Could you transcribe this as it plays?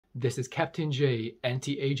This is Captain J,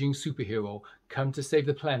 anti-aging superhero, come to save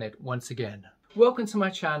the planet once again. Welcome to my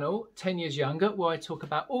channel, 10 Years Younger, where I talk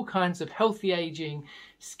about all kinds of healthy aging,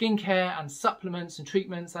 skincare and supplements and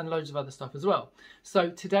treatments and loads of other stuff as well. So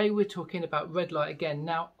today we're talking about red light again.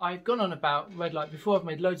 Now, I've gone on about red light before, I've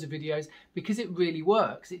made loads of videos because it really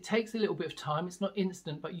works. It takes a little bit of time, it's not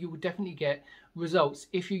instant, but you will definitely get results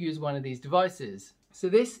if you use one of these devices. So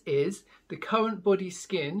this is the Currentbody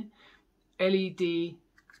Skin LED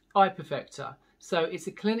EyePerfector. So it's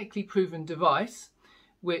a clinically proven device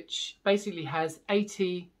which basically has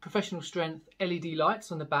 80 professional strength LED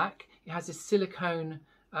lights on the back. It has a silicone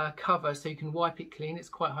cover so you can wipe it clean. It's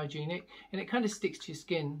quite hygienic and it kind of sticks to your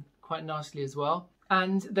skin quite nicely as well.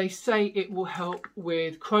 And they say it will help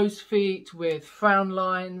with crow's feet, with frown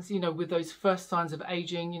lines, you know, with those first signs of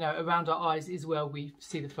aging. You know, around our eyes is where we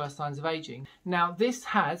see the first signs of aging. Now this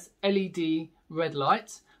has LED red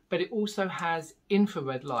lights, but it also has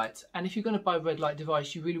infrared light. And if you're going to buy a red light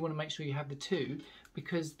device, you really want to make sure you have the two,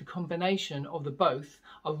 because the combination of the both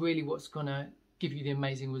are really what's going to give you the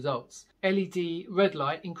amazing results. LED red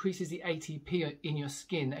light increases the ATP in your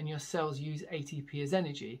skin, and your cells use ATP as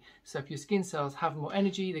energy. So if your skin cells have more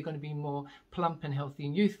energy, they're going to be more plump and healthy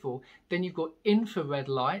and youthful. Then you've got infrared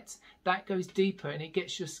light that goes deeper and it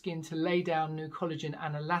gets your skin to lay down new collagen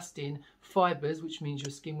and elastin fibers, which means your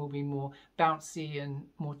skin will be more bouncy and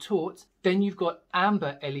more taut. Then you've got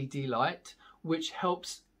amber LED light, which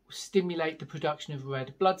helps stimulate the production of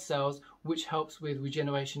red blood cells, which helps with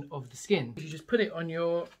regeneration of the skin. You just put it on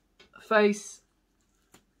your face,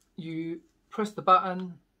 you press the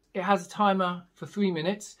button, it has a timer for 3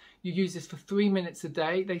 minutes. You use this for 3 minutes a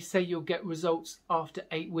day. They say you'll get results after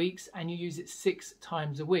 8 weeks, and you use it 6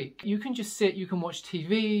 times a week. You can just sit, you can watch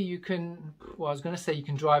TV, you can, well, I was going to say you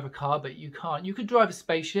can drive a car, but you can't. You could drive a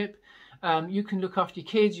spaceship. You can look after your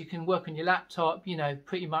kids, you can work on your laptop, you know,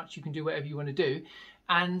 pretty much you can do whatever you want to do.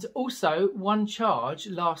 And also, one charge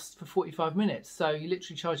lasts for 45 minutes. So you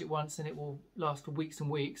literally charge it once and it will last for weeks and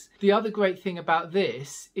weeks. The other great thing about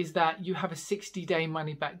this is that you have a 60-day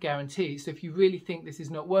money-back guarantee. So if you really think this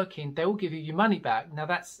is not working, they will give you your money back. Now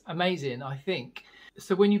that's amazing, I think.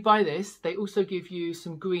 So when you buy this, they also give you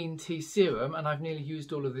some green tea serum, and I've nearly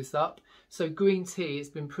used all of this up. So green tea, it's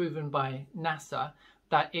been proven by NASA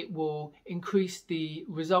that it will increase the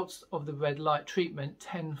results of the red light treatment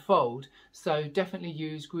tenfold. So definitely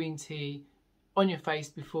use green tea on your face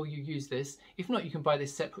before you use this. If not, you can buy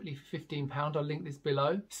this separately for £15. I'll link this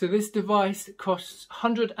below. So this device costs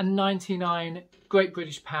 199 Great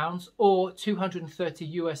British pounds or 230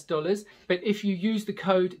 US dollars. But if you use the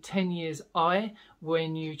code 10YearsEye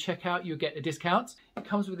when you check out, you'll get a discount. It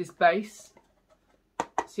comes with this base.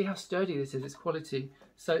 See how sturdy this is, it's quality.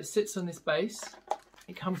 So it sits on this base.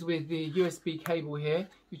 It comes with the USB cable here,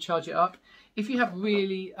 you charge it up. If you have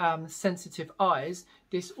really sensitive eyes,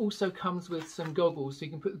 this also comes with some goggles, so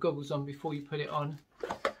you can put the goggles on before you put it on.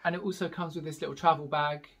 And it also comes with this little travel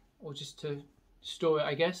bag, or just to store it,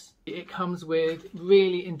 I guess. It comes with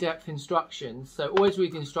really in-depth instructions, so always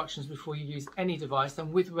read the instructions before you use any device.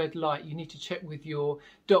 And with red light, you need to check with your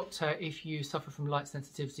doctor if you suffer from light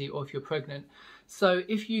sensitivity or if you're pregnant. So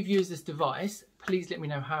if you've used this device, please let me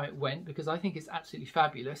know how it went, because I think it's absolutely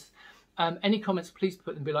fabulous. Any comments, please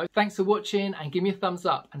put them below. Thanks for watching, and give me a thumbs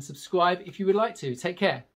up and subscribe if you would like to. Take care.